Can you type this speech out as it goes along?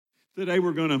Today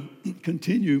we're going to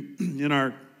continue in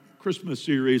our Christmas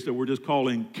series that we're just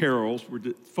calling Carols.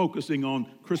 We're focusing on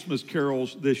Christmas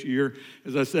carols this year.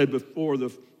 As I said before, the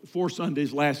 4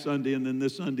 Sundays, last Sunday and then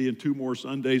this Sunday and 2 more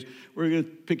Sundays, we're going to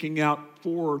be picking out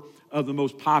 4 of the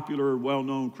most popular,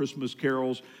 well-known Christmas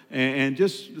carols and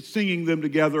just singing them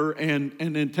together and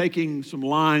then taking some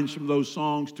lines from those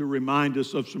songs to remind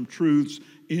us of some truths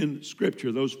in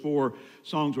Scripture. Those 4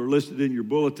 songs are listed in your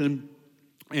bulletin.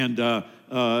 And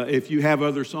if you have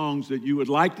other songs that you would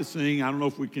like to sing, I don't know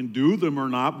if we can do them or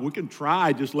not. We can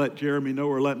try. Just let Jeremy know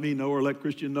or let me know or let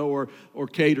Christian know or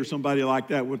Kate or somebody like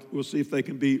that. We'll see if they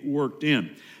can be worked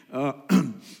in.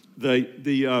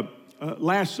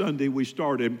 Last Sunday we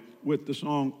started with the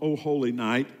song "O Holy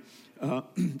Night."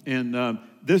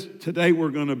 Today we're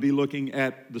going to be looking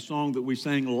at the song that we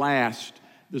sang last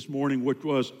this morning, which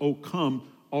was "O Come,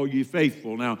 All Ye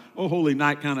Faithful." Now, "O Holy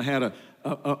Night" kind of had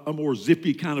a more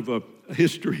zippy kind of a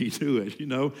history to it, you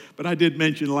know. But I did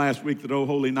mention last week that "O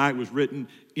Holy Night" was written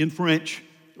in French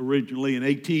originally in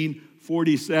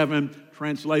 1847,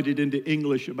 translated into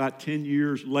English about 10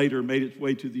 years later, made its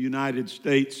way to the United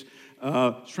States.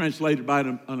 It's translated by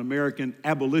an American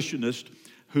abolitionist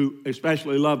who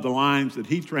especially loved the lines that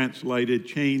he translated.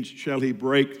 "Chains shall he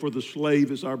break, for the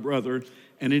slave is our brother,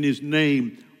 and in his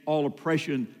name all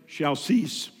oppression shall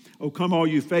cease." "O Come All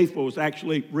You Faithful" was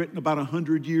actually written about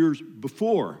 100 years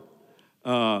before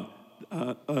 "O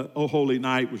Holy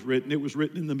Night" was written. It was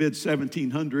written in the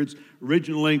mid-1700s.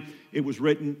 Originally, it was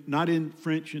written not in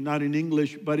French and not in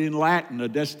English, but in Latin.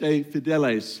 "Adeste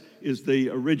Fideles" is the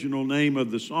original name of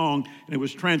the song, and it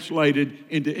was translated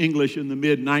into English in the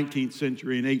mid-19th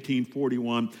century in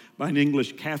 1841 by an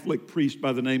English Catholic priest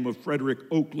by the name of Frederick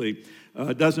Oakley.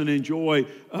 Doesn't enjoy,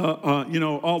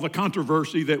 all the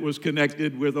controversy that was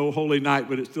connected with "O Holy Night,"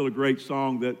 but it's still a great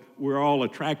song that we're all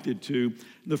attracted to.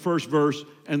 The first verse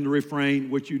and the refrain,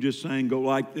 which you just sang, go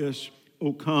like this: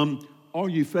 "O come, all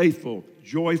ye faithful,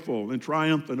 joyful and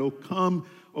triumphant. O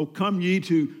come ye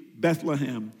to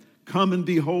Bethlehem. Come and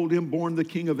behold him, born the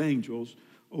King of angels.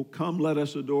 O come, let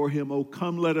us adore him. O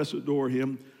come, let us adore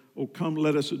him. O come,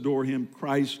 let us adore him,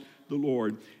 Christ the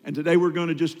Lord." And today we're going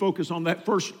to just focus on that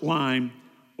first line: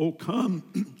 "O come,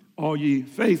 all ye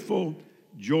faithful,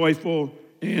 joyful,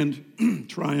 and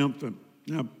triumphant."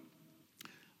 Now,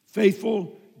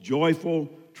 faithful, joyful,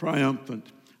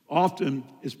 triumphant. Often,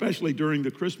 especially during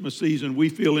the Christmas season, we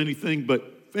feel anything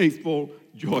but faithful,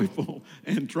 joyful,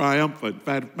 and triumphant.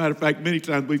 Matter of fact, many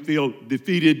times we feel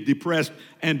defeated, depressed,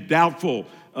 and doubtful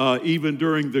even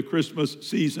during the Christmas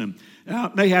season. Now,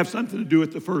 it may have something to do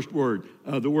with the first word,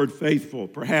 the word faithful.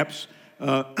 Perhaps,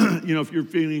 if you're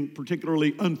feeling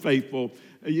particularly unfaithful,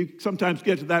 you sometimes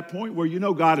get to that point where you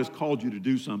know God has called you to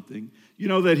do something. You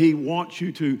know that He wants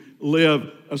you to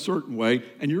live a certain way,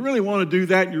 and you really want to do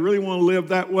that, and you really want to live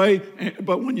that way,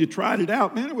 but when you tried it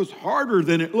out, man, it was harder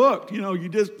than it looked. You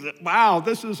just, wow,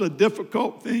 this is a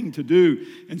difficult thing to do.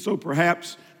 And so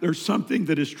perhaps there's something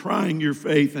that is trying your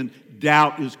faith, and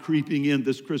doubt is creeping in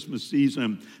this Christmas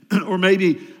season. Or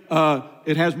maybe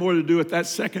it has more to do with that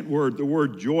second word, the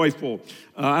word joyful.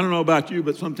 I don't know about you,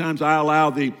 but sometimes I allow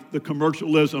the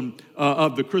commercialism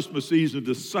of the Christmas season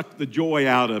to suck the joy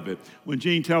out of it. When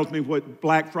Jean tells me what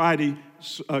Black Friday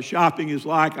shopping is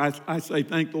like, I say,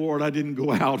 thank the Lord I didn't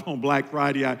go out on Black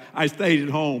Friday. I stayed at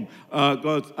home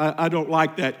because I don't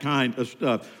like that kind of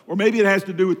stuff. Or maybe it has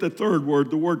to do with the third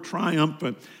word, the word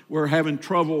triumphant. We're having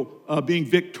trouble being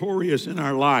victorious in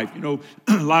our life. A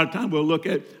lot of time we'll look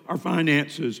at our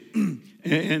finances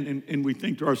and we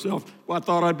think to ourselves, well, I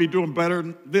thought I'd be doing better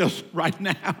than this right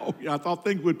now. I thought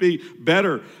things would be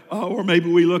better. Or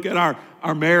maybe we look at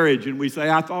our marriage and we say,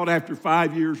 I thought after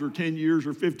 5 years or 10 years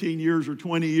or 15 years or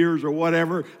 20 years or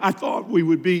whatever, I thought we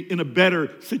would be in a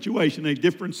better situation, a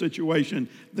different situation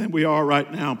than we are right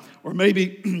now. Or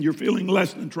maybe you're feeling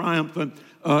less than triumphant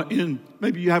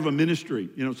maybe you have a ministry,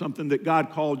 something that God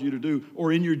called you to do,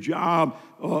 or in your job,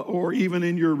 or even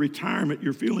in your retirement,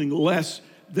 you're feeling less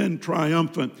than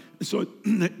triumphant. So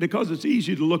because it's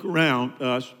easy to look around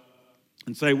us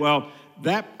and say, well,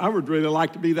 I would really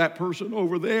like to be that person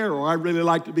over there, or I really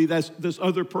like to be this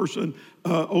other person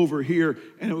over here,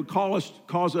 and it would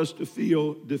cause us to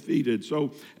feel defeated.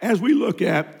 So as we look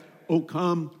at, "O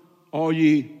come, all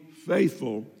ye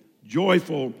faithful,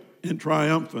 joyful, and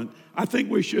triumphant," I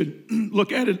think we should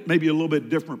look at it maybe a little bit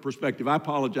different perspective. I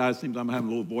apologize. Seems I'm having a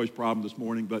little voice problem this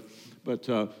morning, but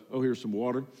here's some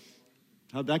water.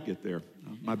 How'd that get there?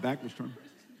 My back was turned.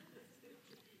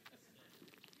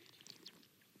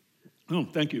 Oh,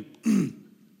 thank you.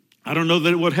 I don't know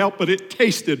that it would help, but it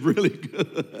tasted really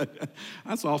good.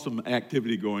 That's awesome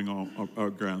activity going on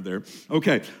around there.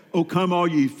 Okay. Oh, come all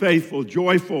ye faithful,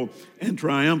 joyful, and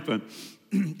triumphant.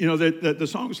 You know, the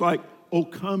song's like, oh,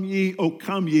 come ye, oh,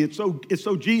 come ye. It's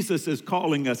so Jesus is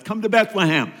calling us. Come to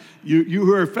Bethlehem, you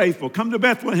who are faithful. Come to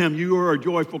Bethlehem, you who are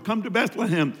joyful. Come to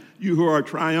Bethlehem, you who are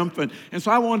triumphant. And so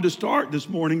I wanted to start this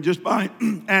morning just by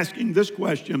asking this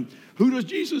question. Who does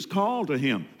Jesus call to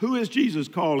him? Who is Jesus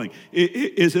calling?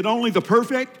 Is it only the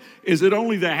perfect? Is it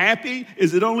only the happy?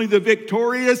 Is it only the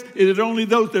victorious? Is it only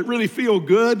those that really feel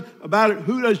good about it?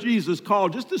 Who does Jesus call?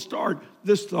 Just to start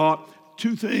this thought,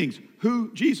 two things.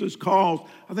 Who Jesus calls,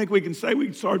 I think we can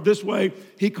start this way.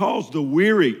 He calls the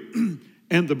weary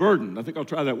and the burdened. I think I'll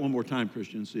try that one more time,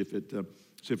 Christian, see if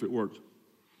it works.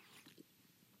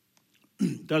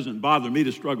 It doesn't bother me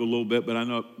to struggle a little bit, but I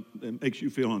know it makes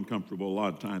you feel uncomfortable a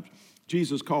lot of times.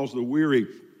 Jesus calls the weary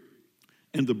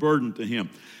and the burdened to him.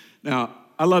 Now,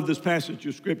 I love this passage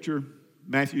of Scripture,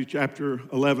 Matthew chapter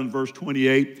 11, verse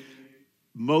 28.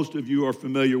 Most of you are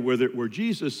familiar with it, where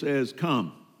Jesus says,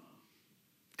 come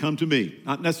to me.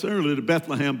 Not necessarily to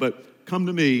Bethlehem, but come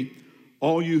to me,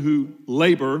 all you who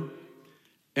labor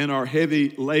and are heavy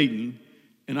laden,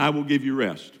 and I will give you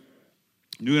rest.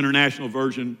 New International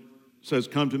Version says,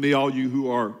 come to me, all you who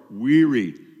are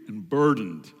weary and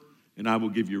burdened, and I will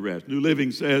give you rest. New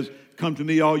Living says, come to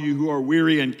me, all you who are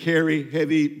weary and carry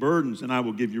heavy burdens, and I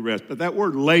will give you rest. But that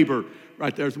word labor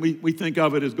right there, we think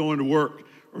of it as going to work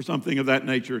or something of that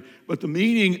nature. But the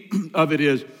meaning of it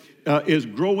is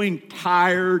growing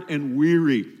tired and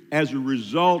weary as a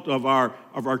result of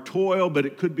our toil, but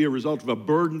it could be a result of a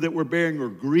burden that we're bearing or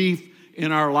grief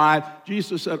in our life.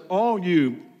 Jesus said, all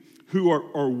you who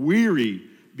are weary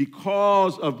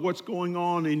because of what's going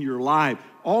on in your life,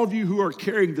 all of you who are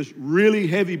carrying this really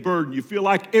heavy burden, you feel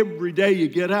like every day you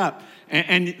get up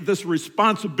and this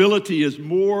responsibility is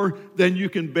more than you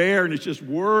can bear, and it's just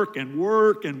work and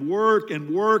work and work and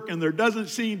work, and there doesn't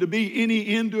seem to be any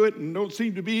end to it and don't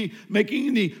seem to be making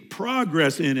any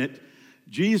progress in it.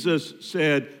 Jesus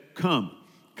said, come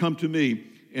to me,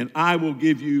 and I will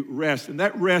give you rest. And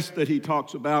that rest that he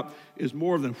talks about is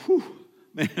more than,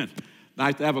 man,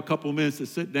 nice to have a couple of minutes to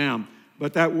sit down.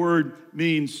 But that word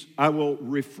means I will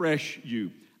refresh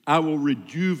you. I will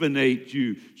rejuvenate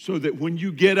you so that when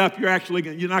you get up, you're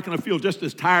not going to feel just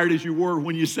as tired as you were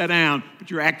when you sat down, but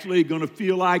you're actually going to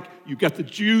feel like you've got the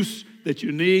juice that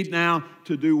you need now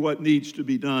to do what needs to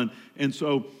be done. And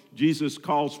so Jesus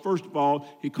calls, first of all,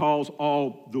 he calls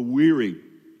all the weary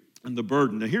and the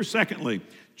burden. Now here's secondly,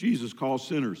 Jesus calls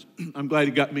sinners. I'm glad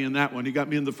he got me in that one. He got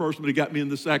me in the first one, he got me in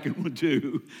the second one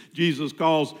too. Jesus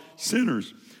calls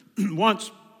sinners.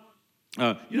 Once,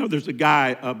 there's a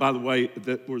guy, by the way,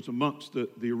 that was amongst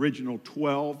the original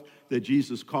 12 that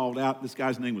Jesus called out. This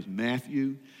guy's name was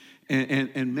Matthew.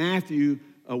 And Matthew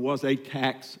was a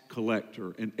tax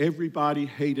collector. And everybody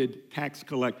hated tax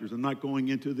collectors. I'm not going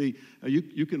into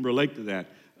you can relate to that,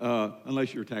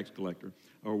 unless you're a tax collector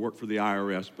or work for the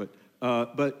IRS.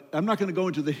 But I'm not going to go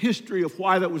into the history of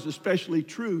why that was especially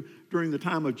true during the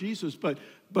time of Jesus.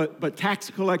 But tax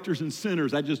collectors and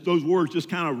sinners, those words just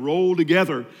kind of roll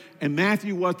together. And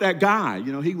Matthew was that guy.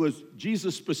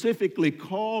 Jesus specifically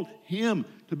called him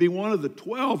to be one of the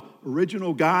 12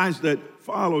 original guys that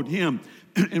followed him.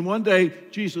 And one day,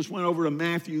 Jesus went over to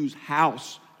Matthew's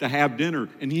house to have dinner,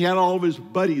 and he had all of his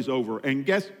buddies over. And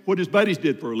guess what his buddies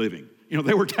did for a living?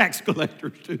 They were tax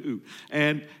collectors too.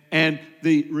 And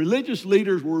the religious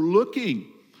leaders were looking,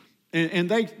 and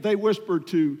they whispered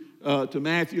to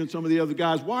Matthew and some of the other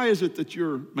guys, why is it that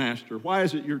your master, why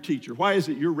is it your teacher, why is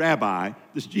it your rabbi,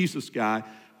 this Jesus guy,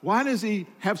 why does he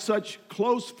have such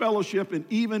close fellowship and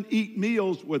even eat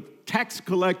meals with tax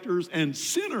collectors and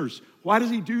sinners? Why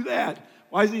does he do that?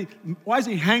 Why does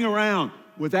he hang around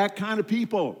with that kind of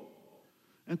people?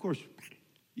 And of course,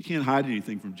 you can't hide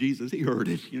anything from Jesus. He heard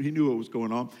it. He knew what was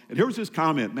going on. And here was his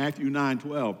comment, Matthew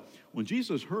 9:12. When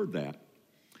Jesus heard that,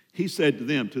 he said to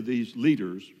them, to these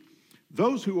leaders,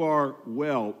 those who are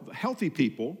well, healthy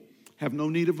people, have no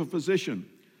need of a physician,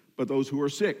 but those who are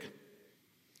sick.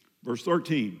 Verse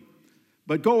 13.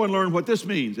 But go and learn what this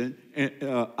means. And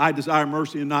I desire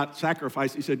mercy and not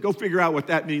sacrifice. He said, go figure out what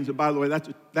that means. And by the way,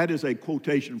 that is a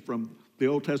quotation from the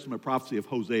Old Testament prophecy of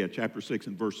Hosea, chapter 6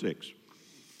 and verse 6.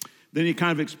 Then he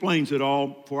kind of explains it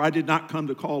all. For I did not come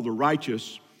to call the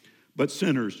righteous, but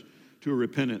sinners to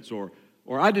repentance. Or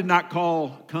I did not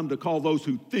come to call those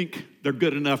who think they're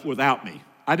good enough without me.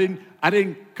 I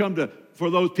didn't come for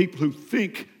those people who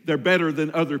think they're better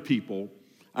than other people.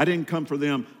 I didn't come for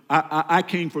them. I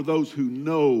came for those who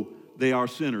know they are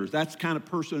sinners. That's the kind of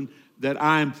person that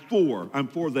I'm for. I'm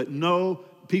for that know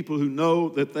people who know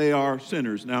that they are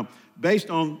sinners. Now,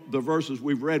 based on the verses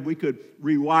we've read, we could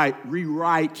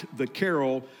rewrite the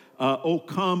carol, O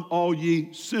come all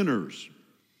ye sinners,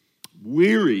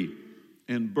 weary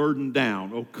and burdened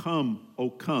down. O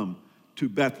come to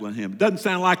Bethlehem. It doesn't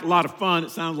sound like a lot of fun.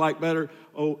 It sounds like better,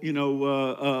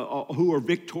 who are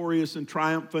victorious and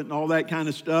triumphant and all that kind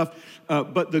of stuff.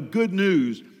 But the good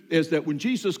news is that when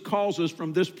Jesus calls us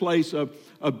from this place of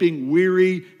being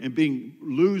weary and being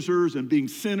losers and being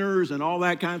sinners and all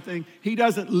that kind of thing, he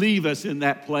doesn't leave us in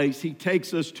that place. He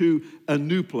takes us to a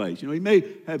new place. He may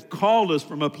have called us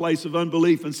from a place of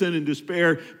unbelief and sin and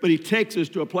despair, but he takes us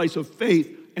to a place of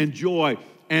faith and joy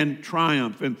and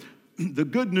triumph. And the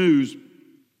good news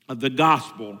of the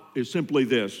gospel is simply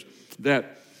this,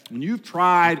 that when you've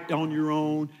tried on your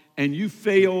own and you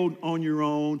failed on your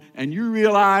own and you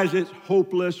realize it's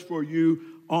hopeless for you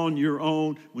on your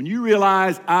own, when you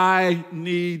realize I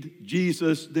need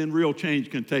Jesus, then real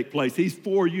change can take place. He's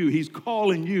for you. He's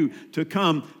calling you to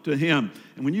come to him.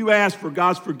 And when you ask for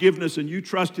God's forgiveness and you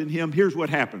trust in him, here's what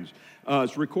happens.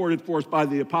 It's recorded for us by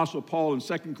the Apostle Paul in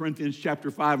 2 Corinthians chapter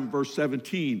 5 and verse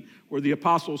 17, where the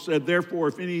apostle said, therefore,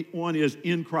 if anyone is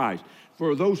in Christ,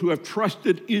 for those who have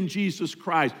trusted in Jesus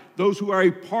Christ, those who are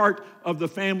a part of the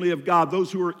family of God,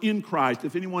 those who are in Christ,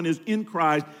 if anyone is in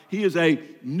Christ, he is a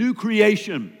new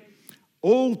creation.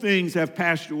 Old things have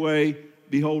passed away.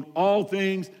 Behold, all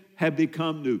things have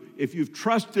become new. If you've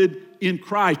trusted in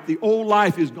Christ, the old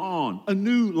life is gone. A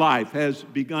new life has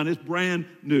begun. It's brand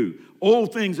new.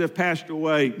 Old things have passed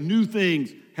away. New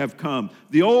things have come.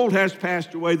 The old has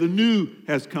passed away. The new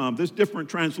has come. There's different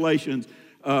translations.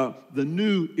 The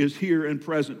new is here and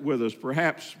present with us.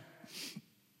 Perhaps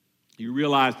you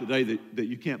realize today that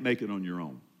you can't make it on your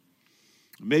own.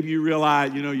 Maybe you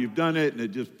realize, you've done it and it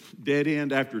just dead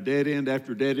end after dead end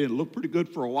after dead end. It looked pretty good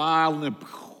for a while and then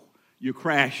you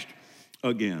crashed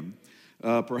again.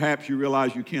 Perhaps you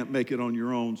realize you can't make it on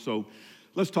your own. So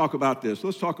let's talk about this.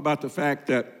 Let's talk about the fact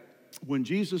that when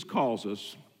Jesus calls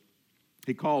us,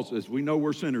 he calls us. We know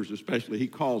we're sinners especially. He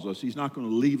calls us. He's not going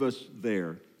to leave us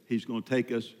there. He's going to take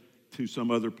us to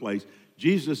some other place.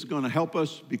 Jesus is going to help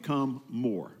us become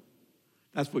more.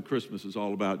 That's what Christmas is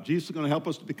all about. Jesus is going to help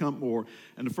us to become more.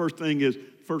 And the first thing is,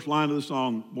 first line of the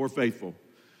song, more faithful.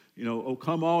 Oh,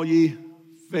 come all ye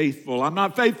faithful. I'm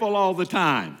not faithful all the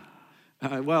time.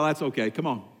 Well, that's okay. Come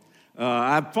on.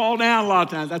 I fall down a lot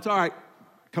of times. That's all right.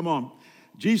 Come on.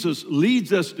 Jesus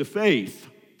leads us to faith.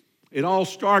 It all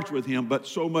starts with him, but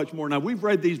so much more. Now, we've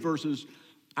read these verses,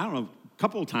 a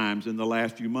couple of times in the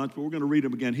last few months, but we're going to read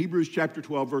them again. Hebrews chapter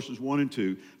 12, verses 1 and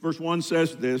 2. Verse 1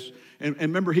 says this, and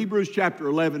remember, Hebrews chapter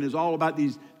 11 is all about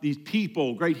these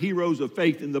people, great heroes of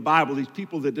faith in the Bible, these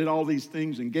people that did all these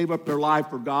things and gave up their life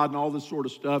for God and all this sort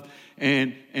of stuff,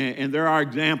 and they're our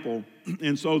example.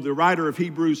 And so the writer of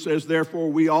Hebrews says,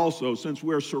 therefore we also, since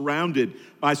we're surrounded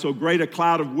by so great a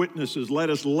cloud of witnesses,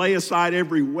 let us lay aside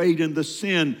every weight and the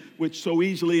sin which so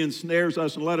easily ensnares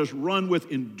us, and let us run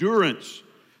with endurance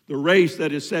the race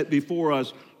that is set before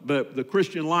us. But the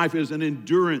Christian life is an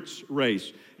endurance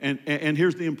race. And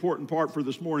here's the important part for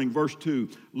this morning, verse 2.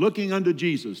 Looking unto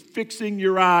Jesus, fixing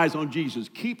your eyes on Jesus,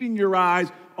 keeping your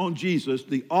eyes on Jesus,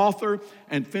 the author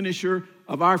and finisher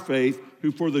of our faith,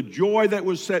 who for the joy that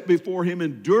was set before him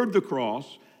endured the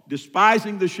cross,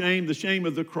 despising the shame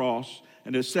of the cross,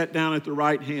 and is set down at the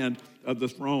right hand of the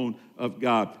throne of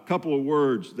God. A couple of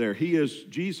words there. He is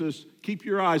Jesus. Keep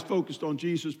your eyes focused on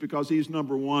Jesus because he's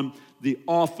number one, the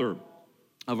author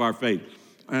of our faith.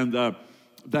 And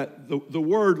that the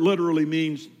word literally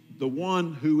means the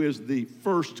one who is the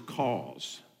first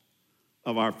cause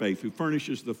of our faith, who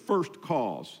furnishes the first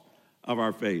cause of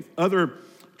our faith. Other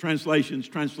translations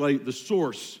translate the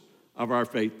source of our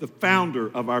faith, the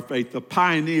founder of our faith, the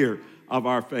pioneer of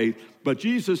our faith. But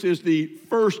Jesus is the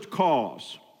first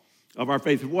cause of our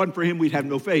faith. If it wasn't for him, we'd have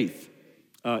no faith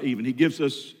even. He gives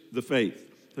us the faith.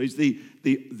 So he's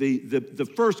the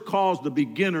first cause, the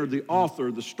beginner, the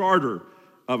author, the starter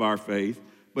of our faith.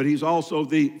 But he's also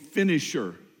the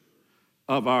finisher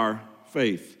of our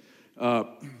faith.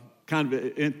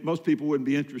 Most people wouldn't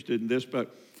be interested in this,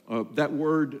 but that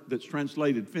word that's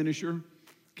translated finisher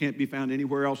can't be found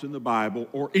anywhere else in the Bible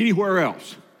or anywhere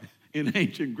else in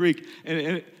ancient Greek.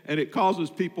 And it causes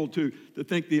people to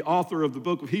think the author of the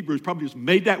book of Hebrews probably just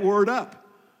made that word up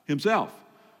himself.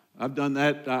 I've done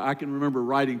that. I can remember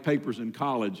writing papers in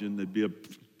college, and there'd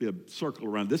be a circle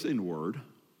around. This ain't a word.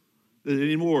 This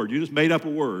ain't a word. You just made up a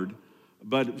word.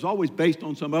 but it was always based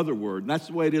on some other word. And that's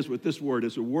the way it is with this word.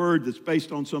 It's a word that's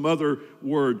based on some other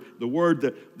word, the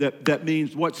word that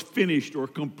means what's finished or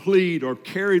complete or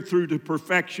carried through to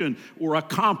perfection or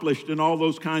accomplished and all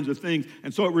those kinds of things.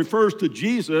 And so it refers to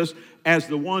Jesus as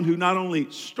the one who not only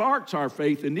starts our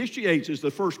faith, initiates as the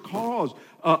first cause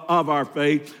of our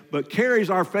faith, but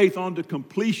carries our faith on to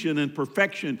completion and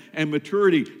perfection and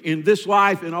maturity in this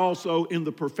life and also in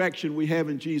the perfection we have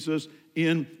in Jesus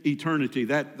in eternity.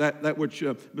 That which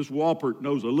Ms. Walpert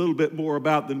knows a little bit more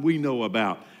about than we know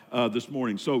about this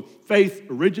morning. So faith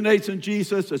originates in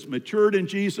Jesus, it's matured in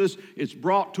Jesus, it's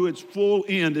brought to its full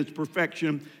end, its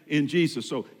perfection in Jesus.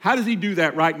 So how does he do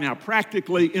that right now,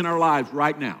 practically in our lives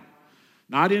right now?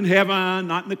 Not in heaven,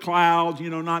 not in the clouds,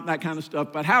 not that kind of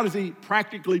stuff, but how does he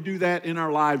practically do that in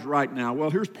our lives right now? Well,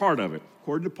 here's part of it.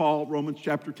 According to Paul, Romans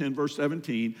chapter 10, verse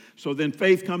 17, so then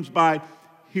faith comes by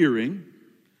hearing,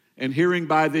 and hearing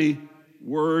by the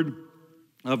word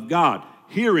of God.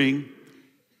 Hearing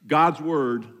God's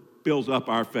word builds up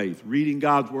our faith. Reading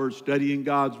God's word, studying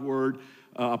God's word,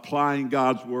 applying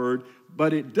God's word.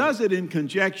 But it does it in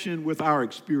conjunction with our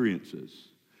experiences.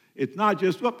 It's not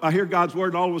just, I hear God's word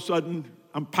and all of a sudden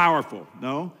I'm powerful.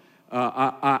 No.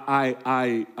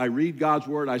 I read God's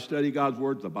word. I study God's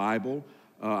word, the Bible.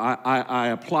 I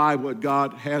apply what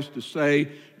God has to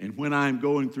say, and when I'm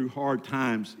going through hard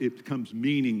times, it becomes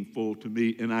meaningful to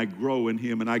me, and I grow in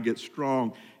Him, and I get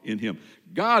strong in Him.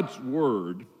 God's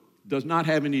Word does not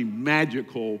have any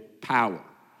magical power.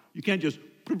 You can't just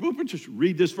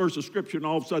read this verse of Scripture, and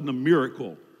all of a sudden a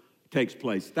miracle takes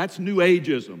place. That's New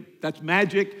Ageism. That's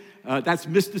magic. That's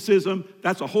mysticism.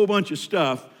 That's a whole bunch of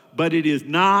stuff, but it is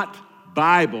not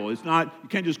Bible. It's not, you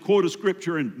can't just quote a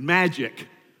Scripture and magic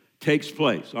takes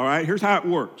place, all right? Here's how it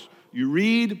works. You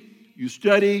read, you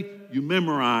study, you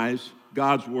memorize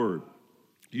God's Word.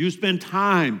 You spend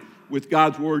time with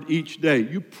God's Word each day.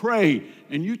 You pray,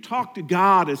 and you talk to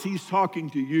God as He's talking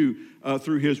to you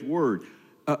through His Word.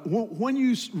 When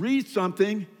you read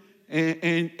something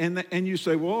and you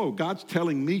say, whoa, God's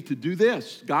telling me to do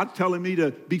this. God's telling me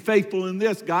to be faithful in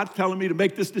this. God's telling me to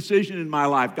make this decision in my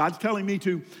life. God's telling me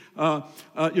to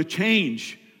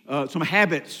change some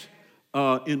habits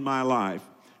in my life.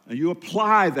 And you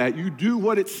apply that. You do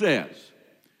what it says.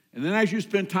 And then as you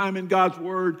spend time in God's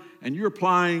Word and you're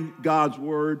applying God's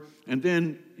Word, and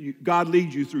then God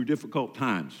leads you through difficult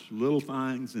times, little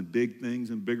things and bigger things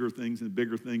and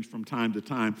bigger things from time to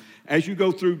time. As you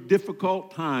go through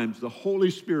difficult times, the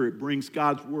Holy Spirit brings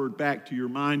God's Word back to your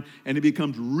mind, and it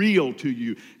becomes real to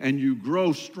you, and you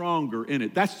grow stronger in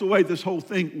it. That's the way this whole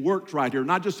thing works right here.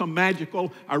 Not just some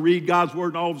magical, I read God's Word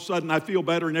and all of a sudden I feel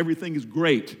better and everything is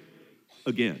great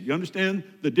again. You understand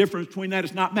the difference between that?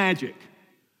 It's not magic.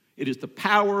 It is the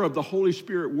power of the Holy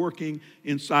Spirit working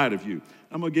inside of you.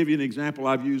 I'm going to give you an example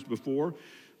I've used before,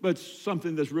 but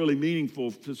something that's really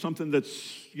meaningful, to something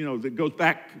that's, that goes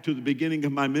back to the beginning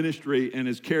of my ministry and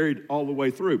is carried all the way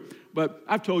through. But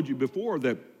I've told you before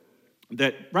that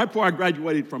right before I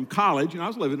graduated from college, I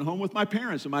was living at home with my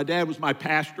parents, and my dad was my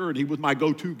pastor, and he was my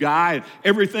go-to guy, and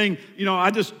everything, I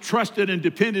just trusted and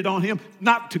depended on him.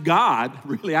 Not to God,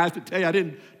 really. I have to tell you, I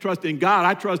didn't trust in God.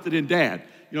 I trusted in Dad.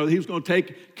 He was going to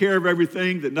take care of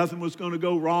everything, that nothing was going to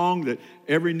go wrong, that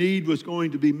every need was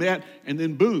going to be met. And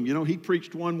then boom, he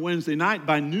preached one Wednesday night.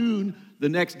 By noon the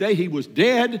next day, he was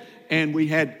dead. And we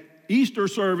had Easter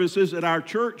services at our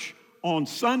church on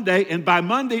Sunday. And by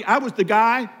Monday, I was the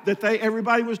guy that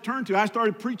everybody was turned to. I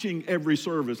started preaching every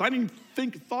service. I didn't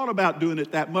thought about doing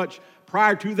it that much.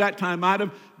 Prior to that time, I'd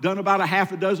have done about a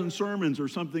half a dozen sermons or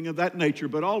something of that nature.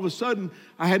 But all of a sudden,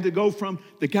 I had to go from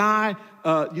the guy,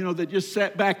 that just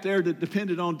sat back there that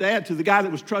depended on Dad to the guy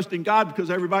that was trusting God because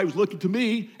everybody was looking to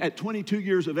me at 22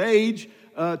 years of age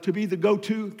to be the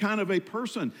go-to kind of a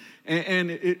person.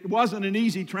 And it wasn't an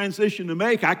easy transition to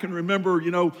make. I can remember,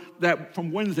 that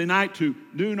from Wednesday night to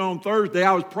noon on Thursday,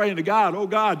 I was praying to God, oh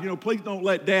God, please don't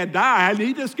let Dad die. I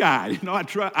need this guy.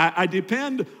 I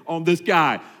depend on this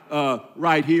guy.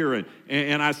 Right here.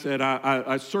 And I said,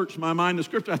 I searched my mind in the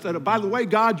Scripture. I said, by the way,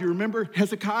 God, you remember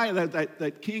Hezekiah,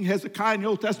 that King Hezekiah in the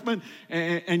Old Testament?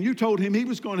 And you told him he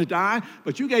was going to die,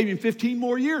 but you gave him 15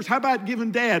 more years. How about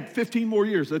giving Dad 15 more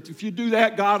years? If you do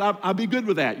that, God, I'll be good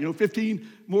with that. 15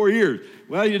 more years.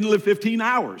 Well, he didn't live 15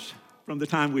 hours from the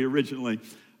time we originally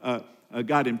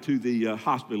got him to the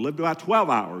hospital. Lived about 12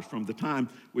 hours from the time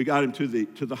we got him to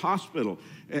the hospital.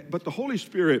 But the Holy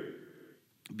Spirit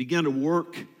began to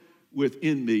work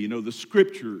within me, the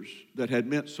Scriptures that had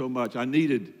meant so much. I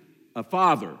needed a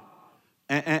father.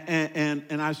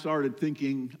 And I started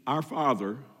thinking, our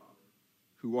Father,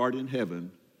 who art in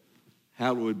heaven,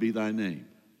 hallowed be thy name.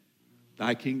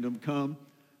 Thy kingdom come,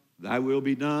 Thy will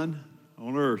be done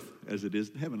on earth as it is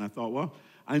in heaven. I thought, well,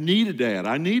 I need a dad.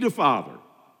 I need a father.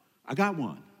 I got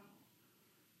one.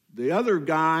 The other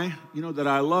guy, that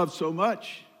I love so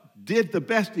much, did the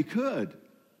best he could,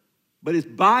 but his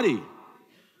body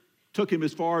took him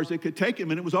as far as it could take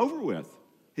him, and it was over with.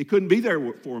 He couldn't be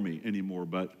there for me anymore,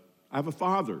 but I have a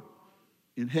father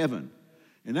in heaven.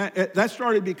 And that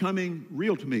started becoming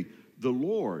real to me. The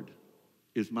Lord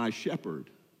is my shepherd.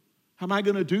 How am I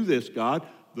going to do this, God?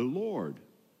 The Lord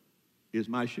is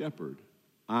my shepherd.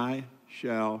 I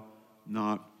shall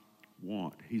not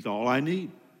want. He's all I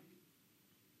need.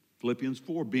 Philippians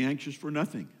 4, be anxious for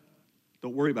nothing.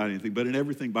 Don't worry about anything, but in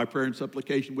everything, by prayer and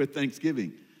supplication with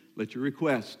thanksgiving, let your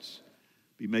requests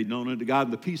be made known unto God,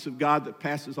 and the peace of God that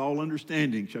passes all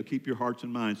understanding shall keep your hearts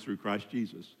and minds through Christ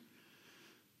Jesus.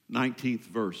 19th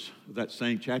verse of that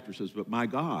same chapter says, but my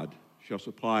God shall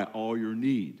supply all your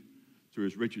need through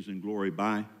his riches and glory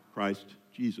by Christ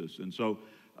Jesus. And so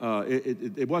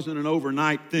it wasn't an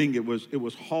overnight thing. It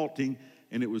was halting,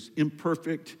 and it was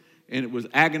imperfect, and it was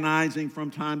agonizing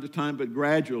from time to time, but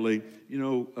gradually,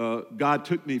 God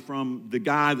took me from the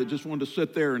guy that just wanted to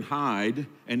sit there and hide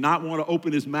and not want to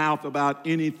open his mouth about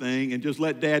anything and just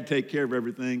let Dad take care of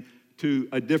everything to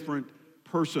a different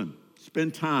person.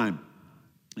 Spend time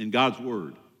in God's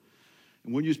Word.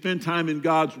 And when you spend time in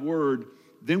God's Word,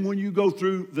 then when you go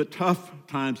through the tough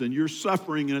times and you're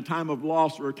suffering in a time of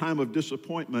loss or a time of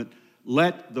disappointment,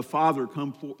 let the Father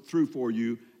come through for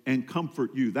you and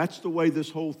comfort you. That's the way this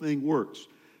whole thing works.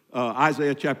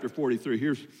 Isaiah chapter 43.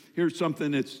 Here's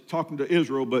something that's talking to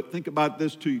Israel, but think about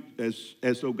this too,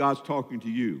 as though God's talking to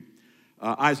you.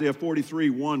 Isaiah 43,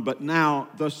 1, but now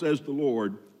thus says the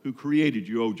Lord who created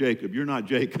you, O Jacob. You're not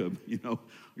Jacob,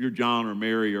 you're John or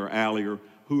Mary or Allie or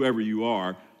whoever you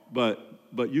are, but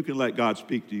you can let God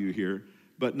speak to you here.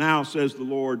 But now says the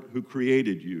Lord who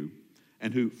created you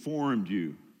and who formed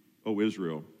you, O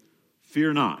Israel,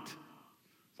 fear not.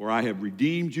 For I have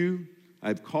redeemed you, I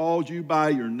have called you by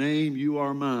your name, you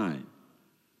are mine.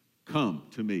 Come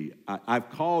to me.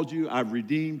 I've called you, I've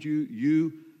redeemed you,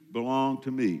 you belong to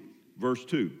me. Verse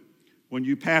 2, when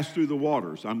you pass through the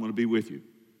waters, I'm going to be with you.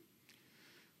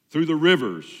 Through the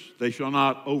rivers, they shall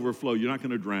not overflow. You're not going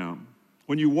to drown.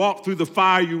 When you walk through the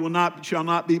fire, you shall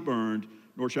not be burned,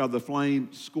 nor shall the flame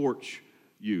scorch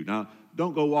you. Now,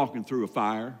 don't go walking through a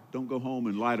fire. Don't go home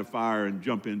and light a fire and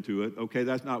jump into it. Okay,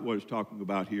 that's not what it's talking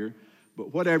about here.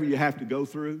 But whatever you have to go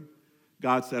through,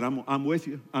 God said, I'm with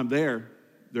you. I'm there.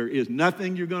 There is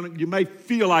nothing you may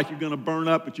feel like you're going to burn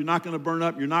up, but you're not going to burn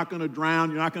up. You're not going to drown.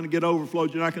 You're not going to get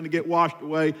overflowed. You're not going to get washed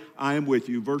away. I am with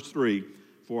you. Verse 3,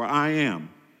 for I am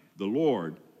the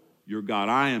Lord your God.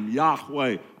 I am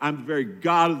Yahweh. I'm the very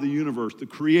God of the universe, the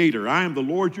creator. I am the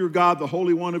Lord your God, the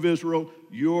Holy One of Israel,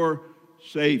 your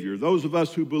Savior. Those of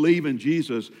us who believe in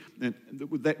Jesus, and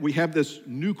that we have this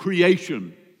new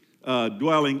creation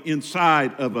dwelling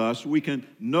inside of us, we can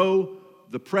know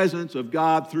the presence of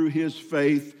God through his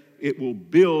faith. It will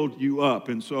build you up.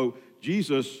 And so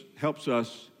Jesus helps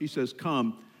us. He says,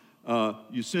 come,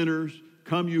 you sinners,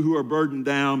 come you who are burdened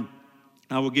down,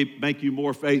 I will make you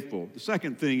more faithful. The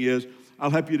second thing is,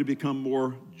 I'll help you to become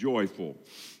more joyful.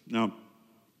 Now,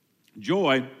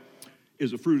 joy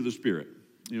is a fruit of the Spirit.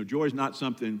 Joy is not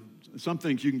some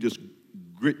things you can just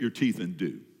grit your teeth and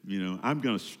do. I'm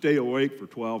going to stay awake for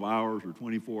 12 hours or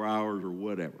 24 hours or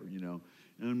whatever, and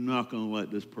I'm not going to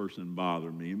let this person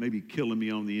bother me. It may be killing me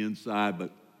on the inside,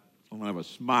 but I'm going to have a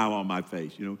smile on my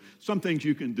face. Some things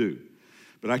you can do.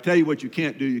 But I tell you what you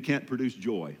can't do. You can't produce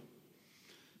joy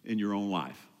in your own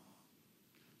life.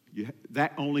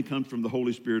 That only comes from the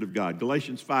Holy Spirit of God.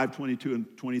 Galatians 5:22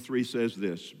 and 23 says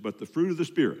this, but the fruit of the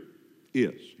Spirit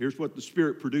is, here's what the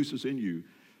Spirit produces in you: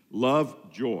 love,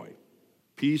 joy,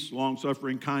 peace,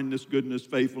 long-suffering, kindness, goodness,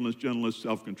 faithfulness, gentleness,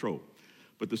 self-control.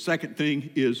 But the second thing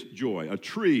is joy. A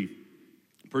tree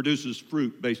produces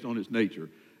fruit based on its nature.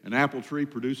 An apple tree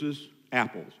produces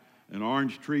apples. An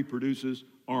orange tree produces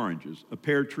oranges. A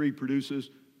pear tree produces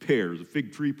pears. A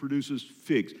fig tree produces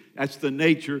figs. That's the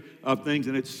nature of things,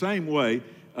 and it's the same way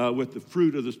with the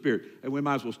fruit of the Spirit. And we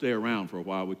might as well stay around for a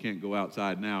while. We can't go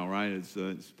outside now, right?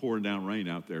 It's pouring down rain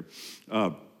out there.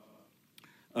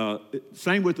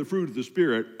 Same with the fruit of the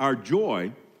Spirit. Our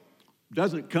joy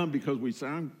doesn't come because we say,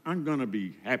 I'm going to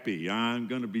be happy. I'm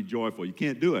going to be joyful. You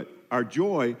can't do it. Our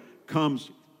joy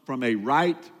comes from a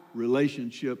right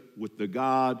relationship with the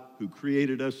God who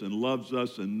created us and loves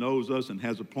us and knows us and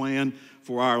has a plan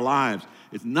for our lives.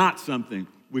 It's not something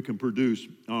we can produce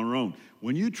on our own.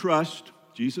 When you trust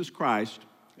Jesus Christ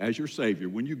as your Savior,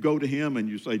 when you go to him and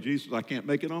you say, Jesus, I can't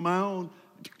make it on my own,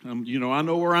 I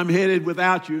know where I'm headed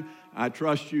without you. I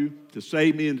trust you to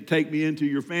save me and to take me into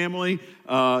your family,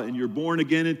 and you're born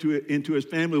again into his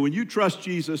family. When you trust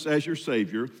Jesus as your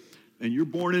Savior and you're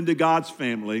born into God's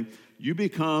family, you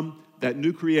become that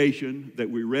new creation that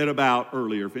we read about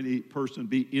earlier. If any person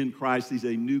be in Christ, he's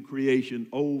a new creation.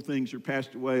 Old things are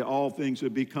passed away. All things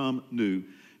have become new.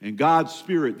 And God's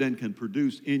Spirit then can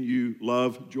produce in you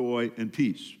love, joy, and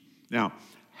peace. Now,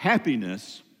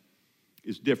 happiness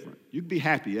is different. You can be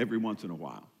happy every once in a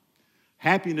while.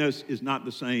 Happiness is not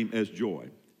the same as joy.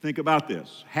 Think about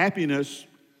this. Happiness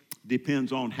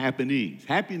depends on happenings.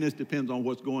 Happiness depends on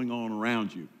what's going on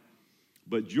around you.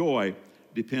 But joy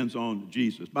depends on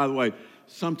Jesus. By the way,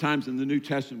 sometimes in the New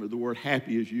Testament, the word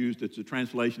happy is used. It's a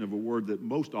translation of a word that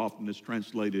most often is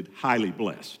translated highly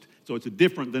blessed. So it's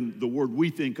different than the word we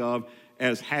think of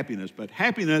as happiness. But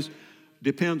happiness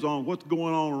depends on what's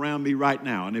going on around me right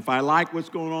now. And if I like what's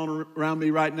going on around me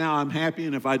right now, I'm happy.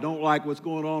 And if I don't like what's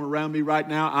going on around me right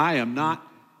now, I am not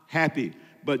happy.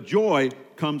 But joy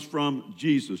comes from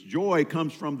Jesus. Joy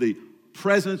comes from the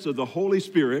presence of the Holy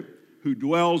Spirit who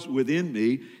dwells within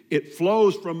me. It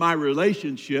flows from my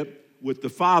relationship with the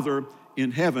Father in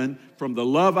heaven, from the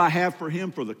love I have for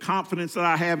him, for the confidence that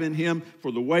I have in him,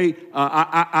 for the way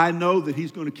I know that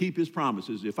he's going to keep his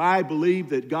promises. If I believe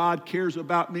that God cares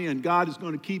about me and God is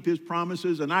going to keep his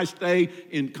promises and I stay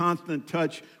in constant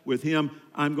touch with him,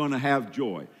 I'm going to have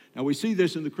joy. Now we see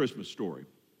this in the Christmas story.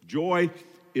 Joy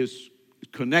is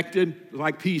connected,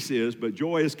 like peace is, but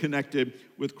joy is connected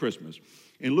with Christmas.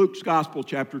 In Luke's Gospel,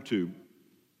 chapter 2,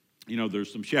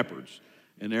 there's some shepherds,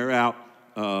 and they're out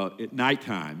at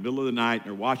nighttime, middle of the night, and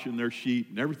they're watching their sheep,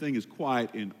 and everything is quiet,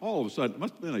 and all of a sudden, it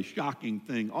must have been a shocking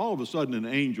thing, all of a sudden an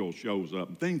angel shows up,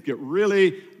 and things get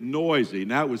really noisy,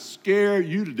 and that would scare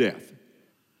you to death.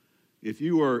 If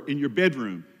you were in your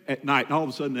bedroom at night, and all of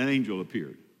a sudden an angel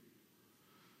appeared.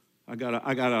 I got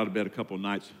out of bed a couple of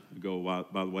nights ago,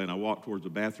 by the way, and I walked towards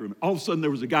the bathroom. All of a sudden,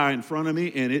 there was a guy in front of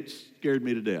me, and it scared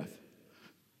me to death.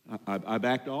 I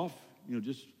backed off,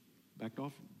 just backed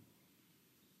off.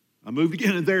 I moved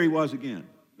again, and there he was again.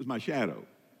 It was my shadow.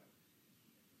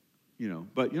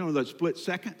 But that split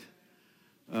second,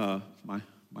 my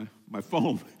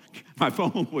phone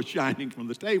was shining from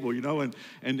the table,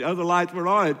 and the other lights were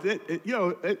on.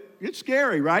 It's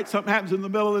scary, right? Something happens in the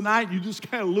middle of the night, you just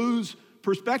kind of lose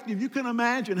perspective. You can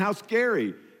imagine how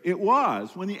scary it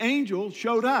was when the angel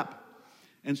showed up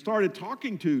and started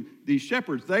talking to these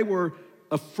shepherds. They were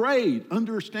afraid,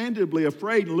 understandably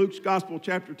afraid, in Luke's Gospel,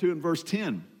 chapter 2 and verse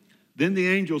 10. Then the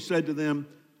angel said to them,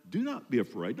 "Do not be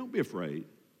afraid." Don't be afraid.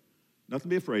 Nothing to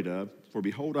be afraid of. "For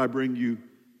behold, I bring you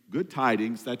good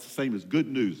tidings." That's the same as good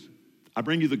news. I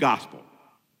bring you the gospel.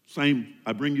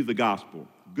 I bring you the gospel.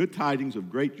 Good tidings of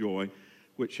great joy,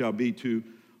 which shall be to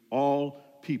all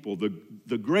people.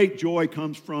 The great joy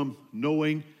comes from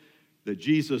knowing that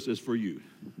Jesus is for you.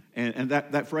 And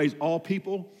that phrase, all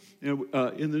people, in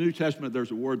the New Testament,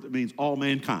 there's a word that means all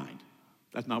mankind.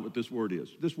 That's not what this word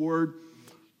is. This word,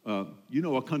 a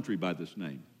country by this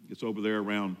name. It's over there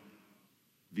around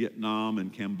Vietnam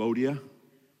and Cambodia.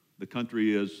 The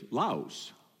country is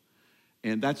Laos.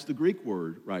 And that's the Greek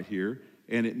word right here.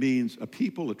 And it means a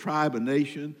people, a tribe, a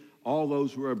nation, all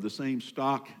those who are of the same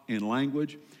stock and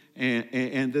language.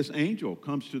 And this angel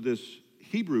comes to this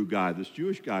Hebrew guy, this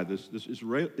Jewish guy, this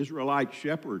Israelite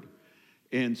shepherd,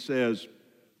 and says,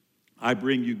 "I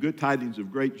bring you good tidings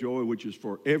of great joy, which is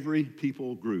for every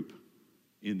people group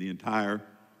in the entire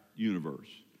universe."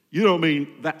 You don't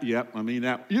mean that? Yep, I mean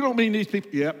that. You don't mean these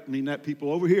people? Yep, I mean that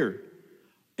people over here.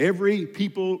 Every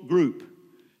people group.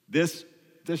 This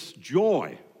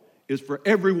joy is for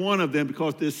every one of them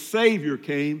because this Savior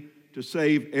came to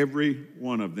save every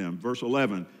one of them. Verse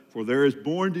 11, "For there is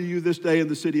born to you this day in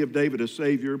the city of David a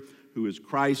Savior who is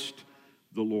Christ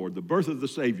the Lord." The birth of the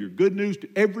Savior. Good news to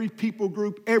every people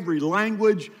group, every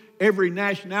language, every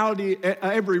nationality,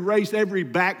 every race, every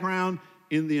background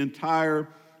in the entire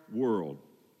world.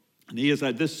 And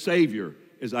this Savior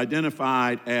is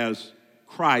identified as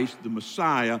Christ, the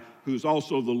Messiah, who's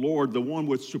also the Lord, the one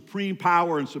with supreme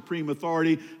power and supreme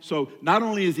authority. So not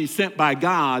only is he sent by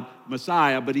God,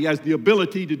 Messiah, but he has the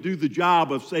ability to do the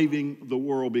job of saving the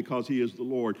world because he is the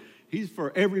Lord. He's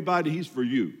for everybody. He's for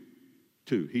you,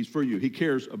 too. He's for you. He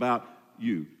cares about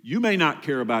you. You may not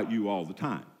care about you all the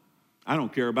time. I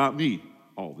don't care about me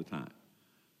all the time.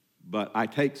 But I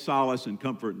take solace and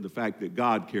comfort in the fact that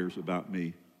God cares about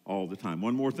me all the time.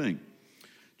 One more thing.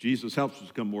 Jesus helps us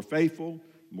become more faithful,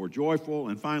 more joyful,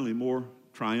 and finally more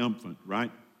triumphant,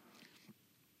 right?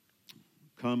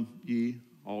 "Come ye,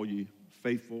 all ye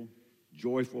faithful,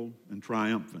 joyful, and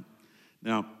triumphant."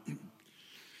 Now,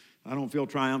 I don't feel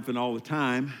triumphant all the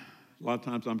time. A lot of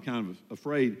times I'm kind of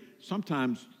afraid.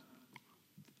 Sometimes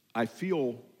I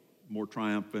feel more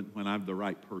triumphant when I have the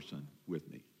right person with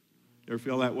me. You ever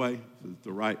feel that way?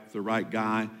 The right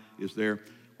guy is there.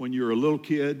 When you're a little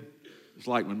kid, it's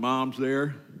like when mom's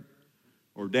there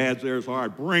or dad's there, it's all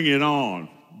right, bring it on.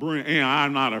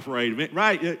 I'm not afraid of it.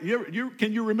 Right?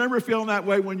 Can you remember feeling that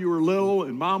way when you were little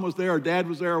and mom was there or dad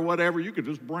was there or whatever? You could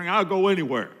just I'll go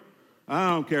anywhere.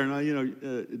 I don't care. No,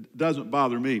 it doesn't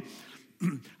bother me.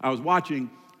 I was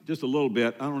watching just a little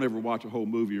bit. I don't ever watch a whole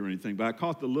movie or anything, but I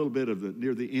caught a little bit of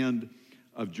near the end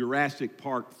of Jurassic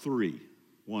Park 3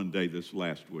 one day this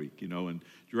last week, and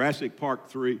Jurassic Park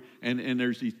 3, and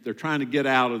they're trying to get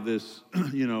out of this,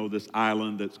 this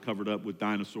island that's covered up with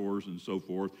dinosaurs and so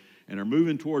forth, and they're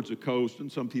moving towards the coast,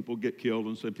 and some people get killed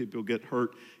and some people get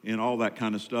hurt and all that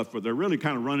kind of stuff, but they're really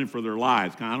kind of running for their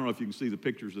lives. I don't know if you can see the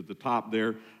pictures at the top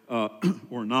there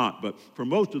or not, but for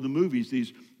most of the movies,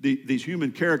 these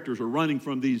human characters are running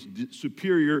from these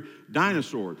superior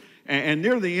dinosaurs, and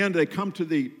near the end, they come to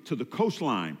the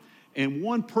coastline, and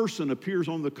one person appears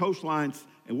on the coastline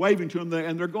and waving to them,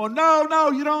 and they're going,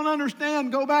 no, you don't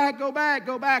understand. Go back.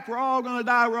 We're all going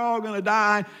to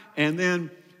die. And then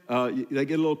they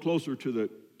get a little closer to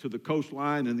the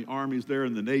coastline, and the Army's there,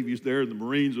 and the Navy's there, and the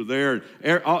Marines are there,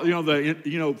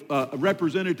 and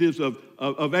representatives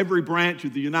of every branch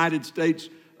of the United States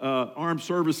armed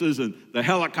services and the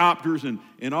helicopters and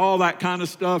all that kind of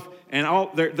stuff, and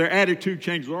all their attitude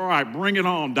changes. All right, bring it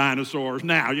on, dinosaurs!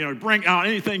 Now, bring out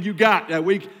anything you got that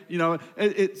we,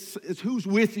 it's who's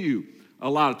with you. A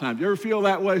lot of times, you ever feel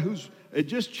that way? It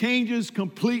just changes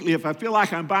completely. If I feel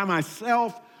like I'm by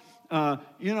myself,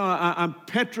 I'm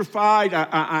petrified.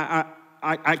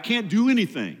 I can't do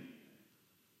anything.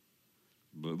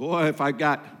 But boy, if I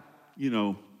got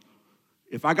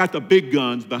the big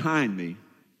guns behind me,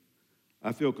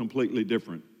 I feel completely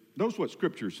different. Notice what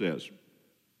Scripture says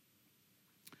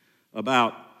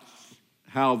about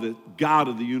how the God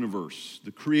of the universe,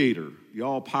 the Creator, the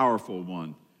all-powerful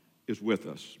one, is with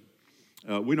us.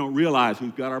 We don't realize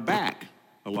who's got our back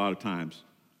a lot of times.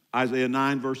 Isaiah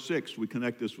 9, verse 6, we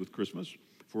connect this with Christmas.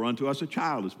 For unto us a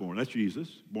child is born. That's Jesus,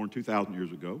 born 2,000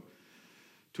 years ago.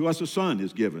 To us a son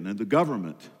is given, and the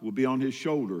government will be on his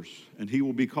shoulders, and he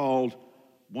will be called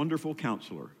Wonderful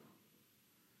Counselor.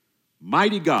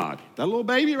 Mighty God. That little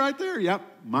baby right there? Yep.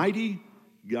 Mighty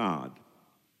God.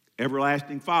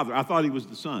 Everlasting Father. I thought he was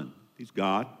the Son. He's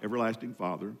God, everlasting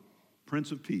Father,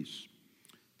 Prince of Peace.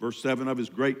 Verse 7, of his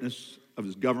greatness, of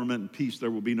his government and peace there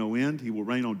will be no end. He will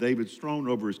reign on David's throne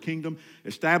over his kingdom,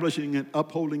 establishing and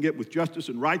upholding it with justice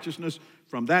and righteousness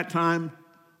from that time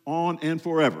on and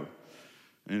forever.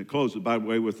 And it closes, by the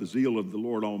way, with the zeal of the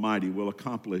Lord Almighty will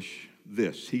accomplish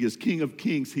this. He is King of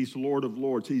kings. He's Lord of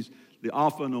lords. He's the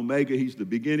Alpha and Omega. He's the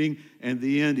beginning and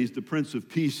the end. He's the Prince of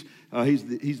Peace.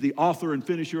 He's the author and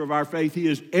finisher of our faith. He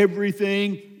is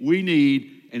everything we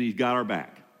need, and he's got our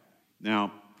back.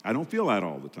 Now, I don't feel that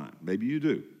all the time. Maybe you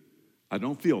do. I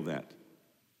don't feel that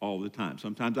all the time.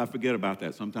 Sometimes I forget about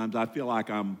that. Sometimes I feel like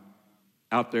I'm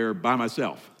out there by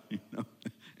myself.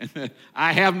 And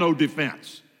I have no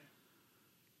defense.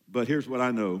 But here's what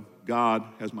I know. God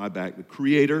has my back. The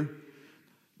Creator,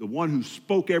 the one who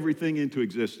spoke everything into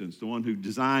existence, the one who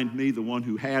designed me, the one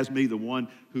who has me, the one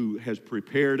who has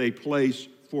prepared a place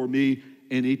for me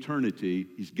in eternity.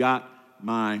 He's got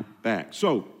my back.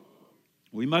 So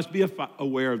we must be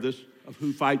aware of this, of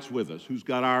who fights with us, who's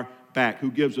got our back,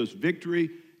 who gives us victory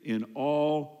in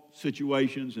all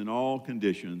situations, in all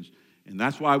conditions. And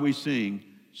that's why we sing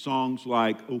songs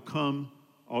like, O come,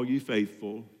 all ye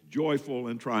faithful, joyful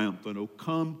and triumphant. O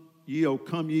come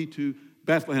ye to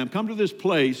Bethlehem. Come to this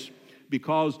place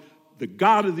because the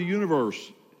God of the universe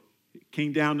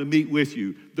came down to meet with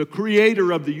you. The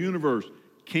Creator of the universe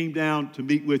came down to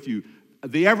meet with you.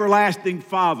 The everlasting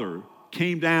Father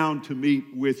came down to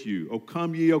meet with you. O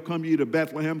come ye to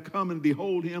Bethlehem. Come and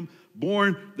behold him,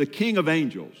 born the King of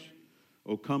angels.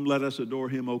 O come, let us adore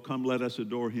him. O come, let us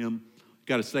adore him.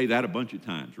 Got to say that a bunch of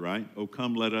times, right? O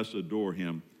come, let us adore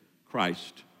him,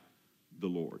 Christ the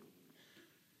Lord.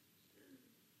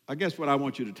 I guess what I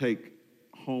want you to take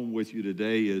home with you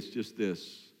today is just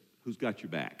this. Who's got your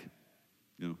back?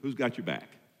 Who's got your back?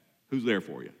 Who's there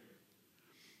for you?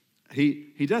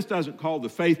 He just doesn't call the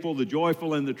faithful, the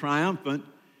joyful, and the triumphant.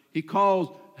 He calls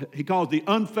the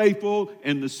unfaithful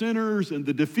and the sinners and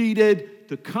the defeated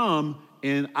to come,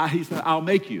 and he said, I'll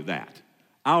make you that.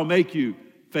 I'll make you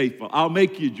faithful. I'll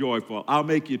make you joyful. I'll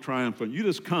make you triumphant. You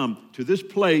just come to this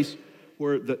place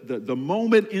where the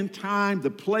moment in time, the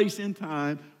place in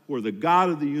time where the God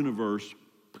of the universe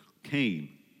came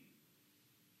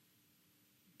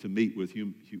to meet with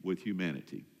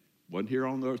humanity. Wasn't here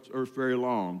on the earth very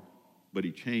long, but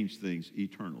he changed things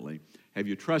eternally. Have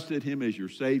you trusted him as your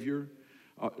Savior?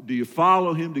 Do you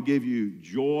follow him to give you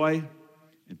joy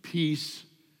and peace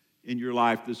in your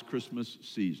life this Christmas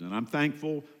season? I'm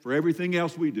thankful for everything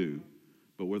else we do,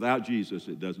 but without Jesus,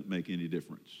 it doesn't make any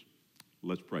difference.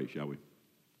 Let's pray, shall we?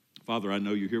 Father, I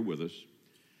know you're here with us,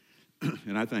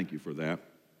 and I thank you for that.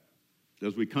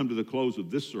 As we come to the close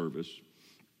of this service,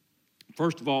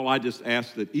 first of all, I just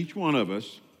ask that each one of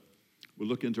us will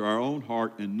look into our own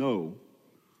heart and know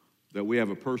that we have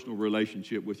a personal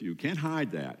relationship with you. Can't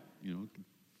hide that.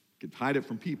 Can hide it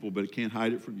from people, but it can't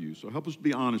hide it from you. So help us to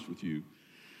be honest with you.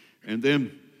 And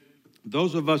then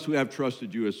those of us who have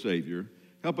trusted you as Savior,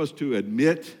 help us to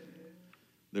admit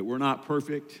that we're not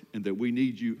perfect and that we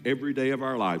need you every day of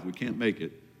our lives. We can't make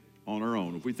it on our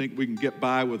own. If we think we can get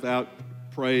by without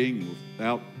praying,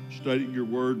 without studying your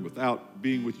word, without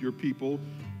being with your people,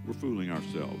 we're fooling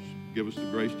ourselves. Give us the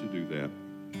grace to do that.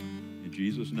 In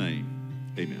Jesus'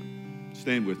 name, amen.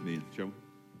 Stand with me,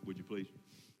 would you please?